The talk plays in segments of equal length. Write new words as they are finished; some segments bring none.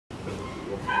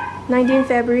19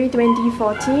 February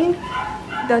 2014,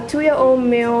 the 2-year-old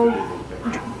male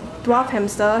dwarf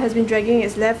hamster has been dragging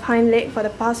its left hind leg for the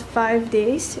past 5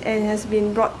 days and has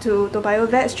been brought to Toa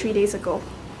Vets 3 days ago.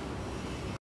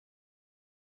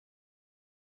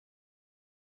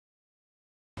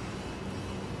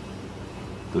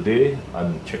 Today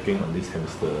I'm checking on this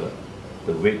hamster.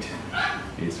 The weight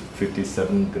is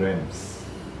 57 grams.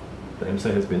 The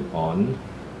hamster has been on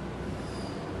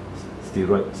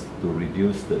steroids to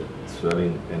reduce the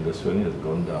swelling, and the swelling has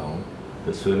gone down.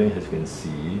 The swelling, as you can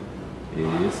see,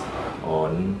 is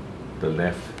on the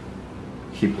left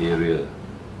hip area,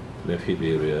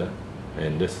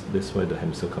 and that's why the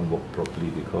hamster can't walk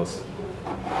properly, because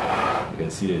you can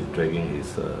see he's dragging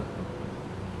his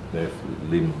left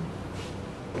limb.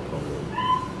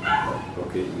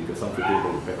 Okay, you got some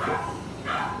critical infection,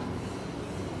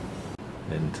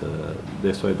 and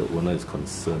that's why the owner is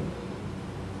concerned.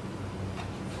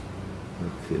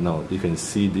 Okay, now you can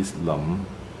see this lump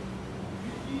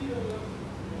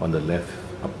on the left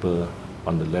upper,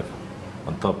 on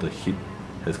top of the hip,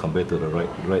 as compared to the right.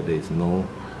 Right, there is no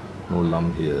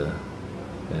lump here,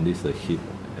 and this is the hip,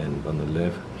 and on the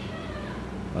left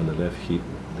hip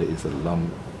there is a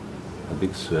lump, a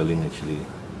big swelling actually.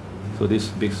 So this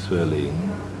big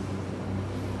swelling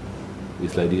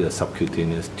is likely a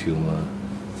subcutaneous tumour,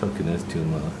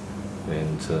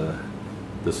 and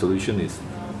the solution is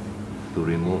to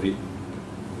remove it.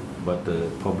 But the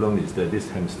problem is that this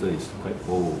hamster is quite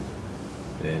old,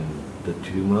 and the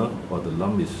tumour or the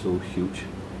lump is so huge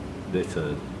that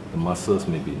the muscles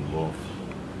may be involved.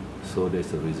 So that's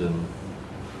the reason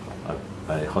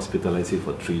I hospitalized it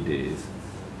for 3 days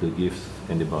to give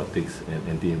antibiotics and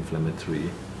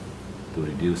anti-inflammatory to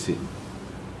reduce it,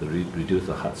 to reduce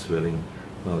the heart swelling.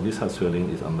 Now this heart swelling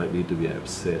is unlikely to be an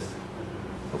abscess.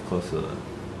 Of course,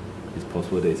 it's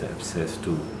possible there is an abscess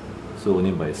too. So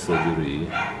only by surgery,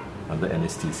 under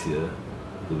anesthesia,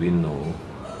 do we know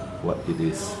what it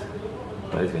is.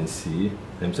 But as you can see,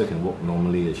 the hamster can walk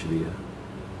normally actually.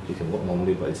 He can walk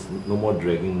normally, but it's no more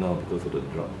dragging now because of the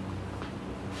drug.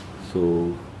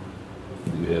 So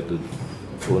you have to,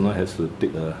 the owner has to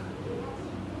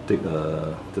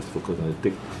just focus on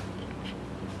it,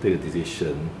 take a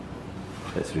decision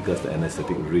as regards the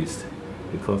anesthetic risk,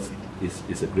 because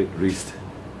it's a great risk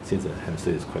since the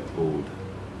hamster is quite old.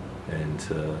 And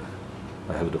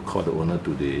I have to call the owner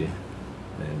today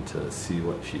and see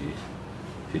what she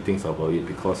thinks about it,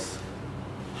 because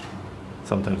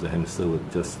sometimes the hamster will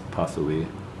just pass away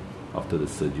after the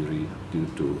surgery due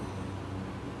to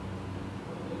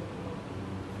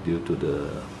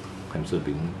the hamster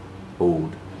being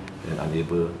old and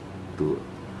unable to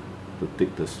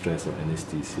take the stress of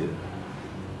anesthesia.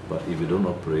 But if you don't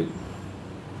operate,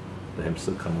 the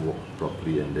hamster can't walk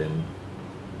properly, and then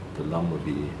the lump will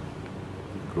be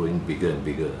growing bigger and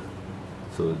bigger.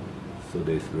 So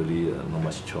there's really not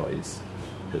much choice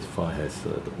as far as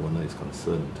the owner is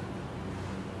concerned.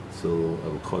 So I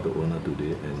will call the owner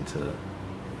today and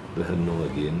let her know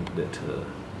again that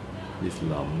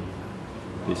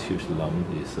this huge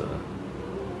lump is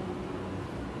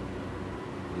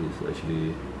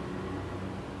actually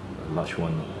a large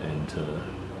one, and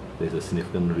there's a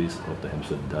significant risk of the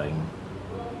hamster dying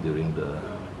during the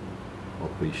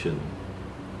operation.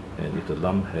 And if the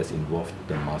lump has involved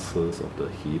the muscles of the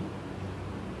hip,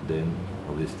 then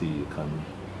obviously you can't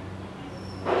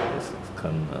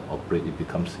operate, it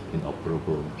becomes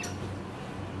inoperable.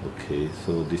 Okay,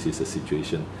 so this is the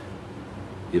situation.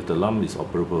 If the lump is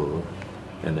operable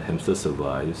and the hamster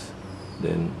survives,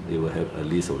 then it will have a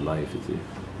lease of life, you see.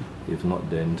 If not,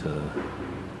 then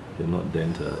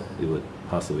it will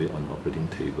pass away on the operating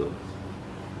table.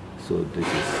 So this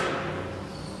is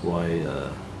why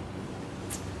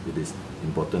it is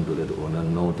important to let the owner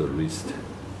know the risk.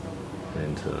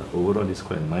 And overall, it's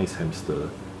quite a nice hamster.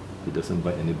 He doesn't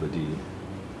bite anybody,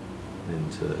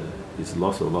 and he's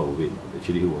lost a lot of weight.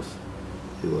 Actually, he was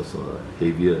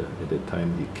heavier at that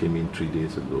time. He came in 3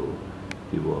 days ago.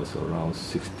 He was around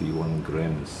 61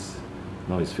 grams.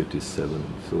 Now it's 57.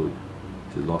 So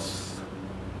he lost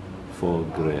 4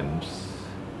 grams.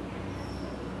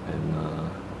 And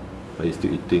but he's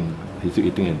still eating. He's still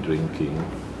eating and drinking,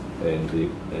 and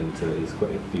he's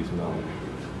quite active now.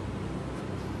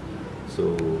 So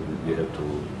you have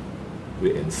to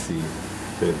wait and see.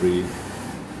 February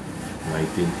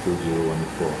 19,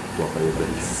 2014, Toa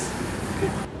Vets.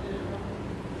 Okay.